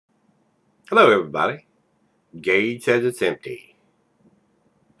Hello everybody. Gage says it's empty.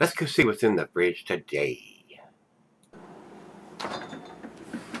 Let's go see what's in the fridge today.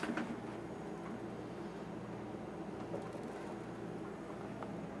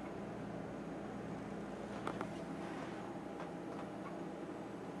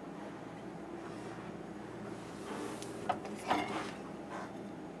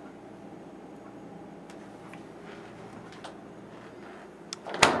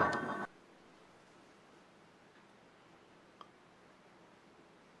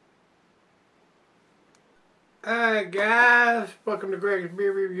 Hi guys, welcome to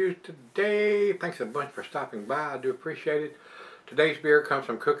Gregsbeerreviews today. Thanks a bunch for stopping by, I do appreciate it. Today's beer comes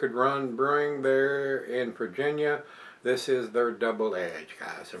from Cooked Run Brewing there in Virginia. This is their Double Edge,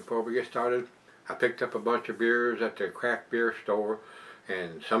 guys. And before we get started, I picked up a bunch of beers at the craft beer store,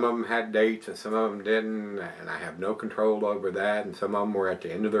 and some of them had dates and some of them didn't, and I have no control over that, and some of them were at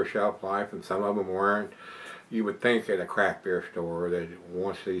the end of their shelf life and some of them weren't. You would think at a craft beer store that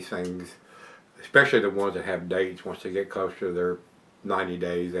once these things, especially the ones that have dates, once they get close to their 90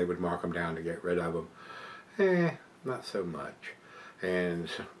 days, they would mark them down to get rid of them. Not so much. And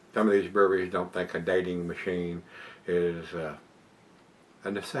some of these breweries don't think a dating machine is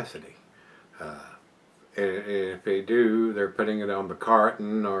a necessity. And if they do, they're putting it on the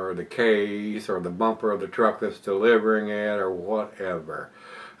carton or the case or the bumper of the truck that's delivering it or whatever.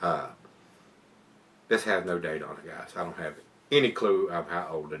 This has no date on it, guys. I don't have any clue of how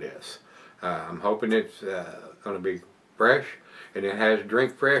old it is. I'm hoping it's going to be fresh, and it has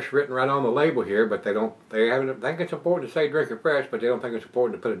 "Drink Fresh" written right on the label here. But they think it's important to say "Drink it fresh," but they don't think it's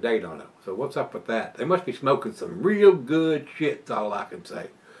important to put a date on it. So what's up with that? They must be smoking some real good shit. That's all I can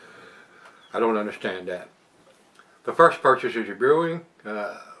say. I don't understand that. The first purchase is your brewing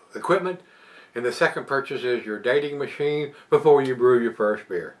equipment, and the second purchase is your dating machine before you brew your first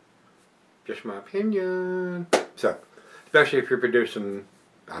beer. Just my opinion. So, especially if you're producing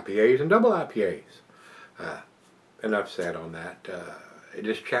IPAs and double IPAs. Enough said on that. It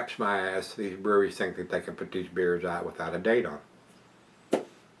just chaps my ass. These breweries think that they can put these beers out without a date on.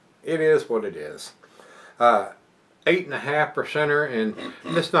 It is what it is. 8.5%er, and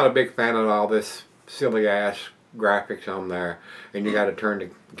I'm just not a big fan of all this silly ass graphics on there, and you got to turn the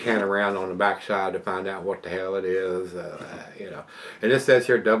can around on the back side to find out what the hell it is, you know. And this says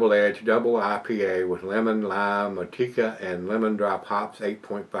here Double Edge Double IPA with lemon, lime, matica, and lemon drop hops,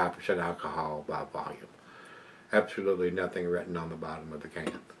 8.5% alcohol by volume. Absolutely nothing written on the bottom of the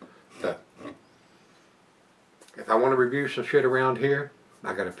can. So, if I want to review some shit around here,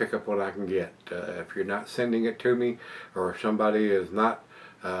 I got to pick up what I can get. If you're not sending it to me, or if somebody is not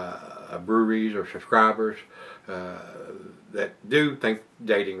breweries or subscribers that do think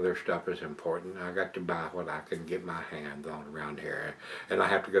dating their stuff is important, I got to buy what I can get my hands on around here, and I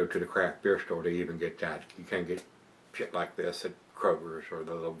have to go to the craft beer store to even get that. You can't get shit like this at Kroger's or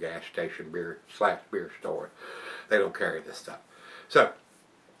the little gas station beer store. They don't carry this stuff. So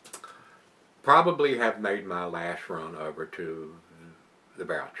probably have made my last run over to the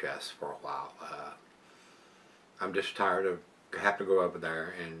barrel chest for a while. I'm just tired of having to go over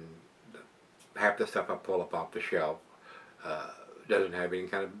there, and half the stuff I pull up off the shelf doesn't have any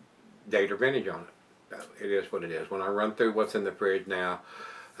kind of date or vintage on it. It is what it is. When I run through what's in the fridge now,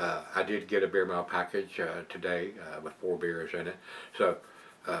 I did get a beer mail package today with 4 beers in it. So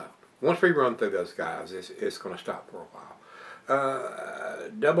once we run through those guys, it's going to stop for a while.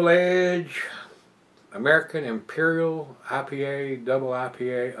 Double Edge American Imperial IPA, double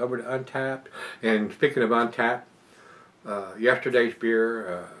IPA over to Untapped. And speaking of Untapped, yesterday's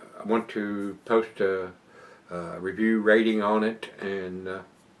beer, I want to post a review rating on it, and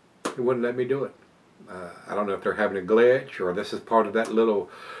it wouldn't let me do it. I don't know if they're having a glitch, or this is part of that little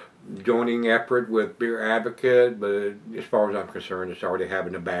joining effort with Beer Advocate, but as far as I'm concerned, it's already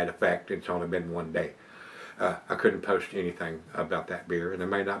having a bad effect. It's only been 1 day. I couldn't post anything about that beer, and I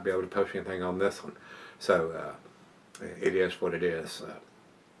may not be able to post anything on this one. So it is what it is.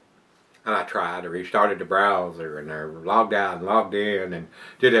 And I tried. I restarted the browser, and I logged out and logged in and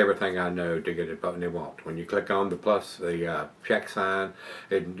did everything I know to get it, and it won't. When you click on the plus, the check sign,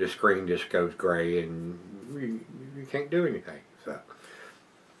 the screen just goes gray, and you can't do anything. So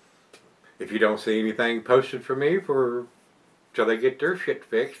if you don't see anything posted for me till they get their shit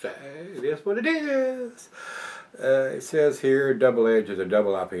fixed, it is what it is. It says here, Double Edge is a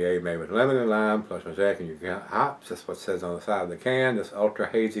double IPA made with lemon and lime plus mosaic and hops. That's what it says on the side of the can. This ultra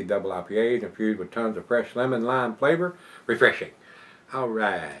hazy double IPA is infused with tons of fresh lemon lime flavor. Refreshing.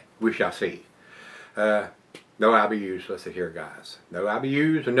 Alright, we shall see. No IBUs, let's see here, guys. No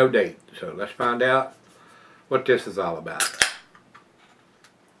IBUs and no date. So let's find out what this is all about.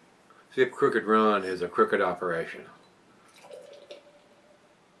 See if Crooked Run is a crooked operation.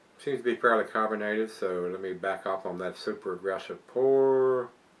 Seems to be fairly carbonated, so let me back off on that super aggressive pour.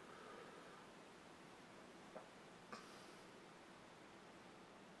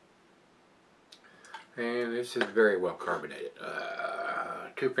 And this is very well carbonated.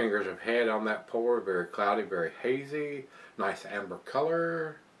 2 fingers of head on that pour, very cloudy, very hazy, nice amber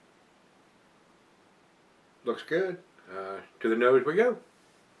color. Looks good. To the nose we go.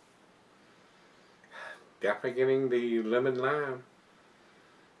 Definitely getting the lemon lime.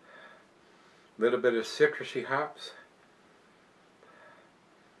 Little bit of citrusy hops.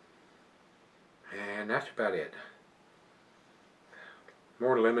 And that's about it.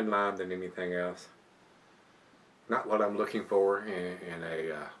 More lemon lime than anything else. Not what I'm looking for in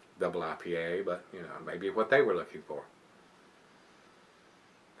a double IPA, but you know, maybe what they were looking for.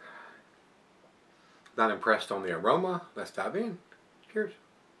 Not impressed on the aroma. Let's dive in. Cheers.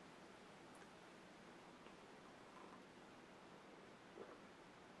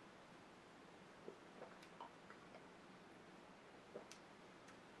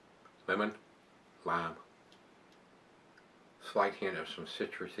 Lemon, lime, slight hint of some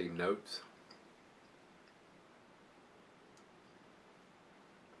citrusy notes.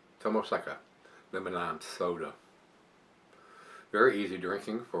 It's almost like a lemon lime soda. Very easy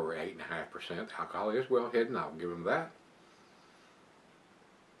drinking for 8.5%. Alcohol is well hidden, I'll give them that.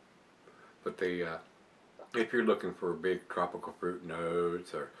 But if you're looking for big tropical fruit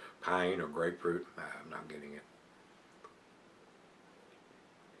notes or pine or grapefruit, I'm not getting it.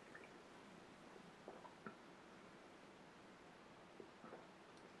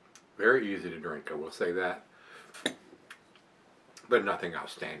 Very easy to drink, I will say that. But nothing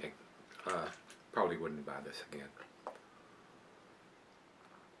outstanding. Probably wouldn't buy this again.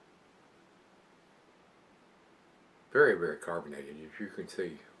 Very, very carbonated, as you can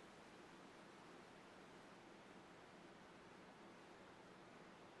see.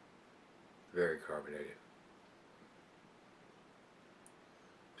 Very carbonated.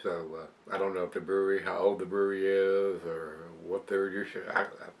 So I don't know if the brewery, how old the brewery is, or what their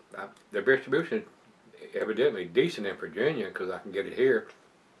distribution evidently decent in Virginia, because I can get it here.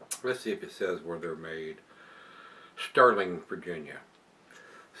 Let's see if it says where they're made. Sterling, Virginia.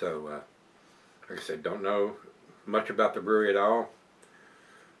 So like I said, don't know much about the brewery at all.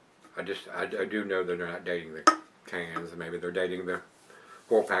 I do know that they're not dating the cans. Maybe they're dating the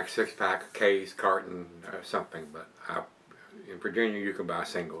 4-pack, 6-pack, case, carton, something. But in Virginia, you can buy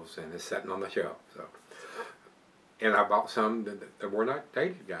singles, and it's sitting on the shelf. So, and I bought some that were not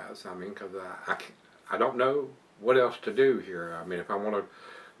dated, guys. I mean, because I don't know what else to do here. I mean, if I want to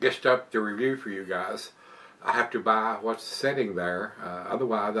get stuff to review for you guys, I have to buy what's sitting there.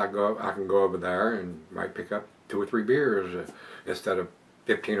 Otherwise, I can go over there and might pick up 2 or 3 beers instead of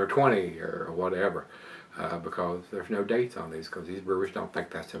 15 or 20 or whatever. Because there's no dates on these, because these brewers don't think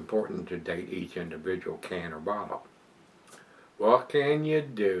that's important to date each individual can or bottle. What can you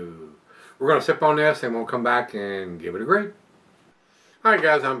do? We're going to sip on this and we'll come back and give it a grade. Alright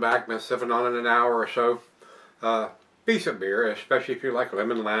guys, I'm back. Been sipping on it an hour or so. Decent beer, especially if you like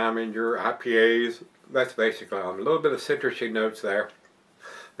lemon lime in your IPAs. That's basically on. A little bit of citrusy notes there.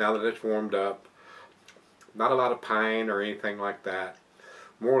 Now that it's warmed up. Not a lot of pine or anything like that.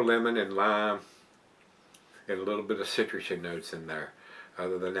 More lemon and lime. And a little bit of citrusy notes in there.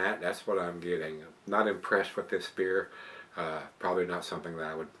 Other than that, that's what I'm getting. Not impressed with this beer. Probably not something that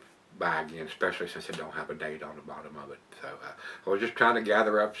I would buy again, especially since it don't have a date on the bottom of it. So I was just trying to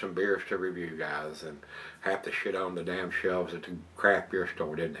gather up some beers to review, guys, and half the shit on the damn shelves at the craft beer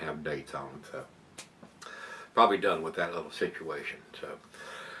store didn't have dates on them. So probably done with that little situation. So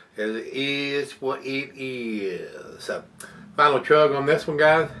it is what it is. So final chug on this one,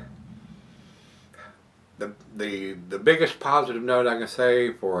 guys. The biggest positive note I can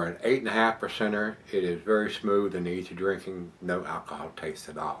say for an 8.5%er, it is very smooth and easy drinking, no alcohol taste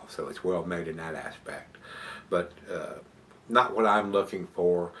at all. So it's well made in that aspect. But not what I'm looking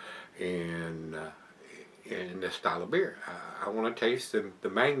for in this style of beer. I want to taste the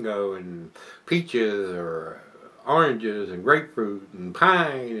mango and peaches or oranges and grapefruit and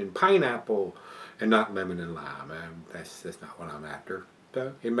pine and pineapple, and not lemon and lime. That's not what I'm after.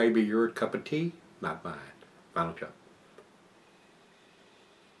 So it may be your cup of tea, not mine. Final chug.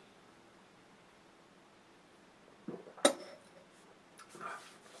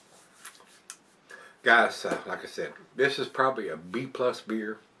 Guys, like I said, this is probably a B+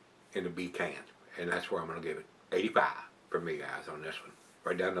 beer in a B can. And that's where I'm going to give it 85 for me, guys, on this one.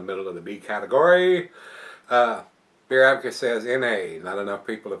 Right down the middle of the B category. Beer Advocate says NA. Not enough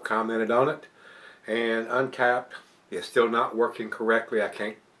people have commented on it. And Untapped is still not working correctly. I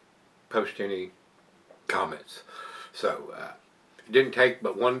can't post any comments. So it didn't take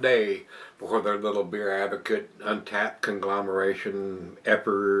but one day before their little Beer Advocate Untapped conglomeration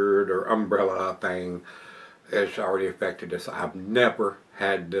effort or umbrella thing has already affected us. I've never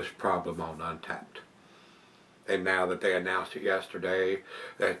had this problem on Untapped. And now that they announced it yesterday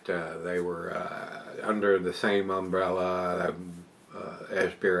that they were under the same umbrella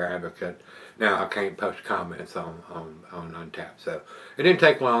as Beer Advocate, now I can't post comments on Untapped. So it didn't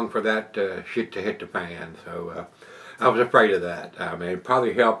take long for that shit to hit the fan. So I was afraid of that. I mean, it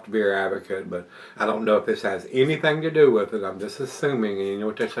probably helped Beer Advocate, but I don't know if this has anything to do with it. I'm just assuming, and you know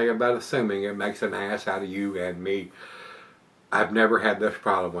what they say about assuming, it makes an ass out of you and me. I've never had this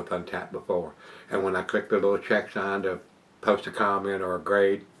problem with Untapped before. And when I click the little check sign to post a comment or a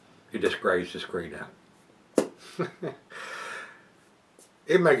grade, it just grades the screen out.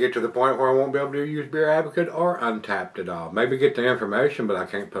 It may get to the point where I won't be able to use Beer Advocate or Untapped at all. Maybe get the information, but I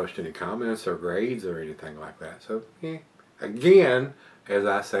can't post any comments or grades or anything like that. So, yeah, again, as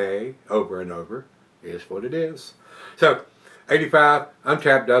I say over and over, is what it is. So, 85,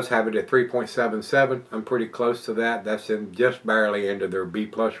 Untapped does have it at 3.77. I'm pretty close to that. That's in just barely into their B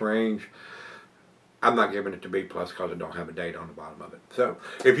plus range. I'm not giving it to B plus because I don't have a date on the bottom of it. So,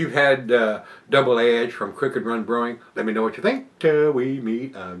 if you've had Double Edge from Crooked Run Brewing, let me know what you think till we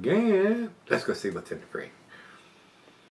meet again. Let's go see what's in the fridge.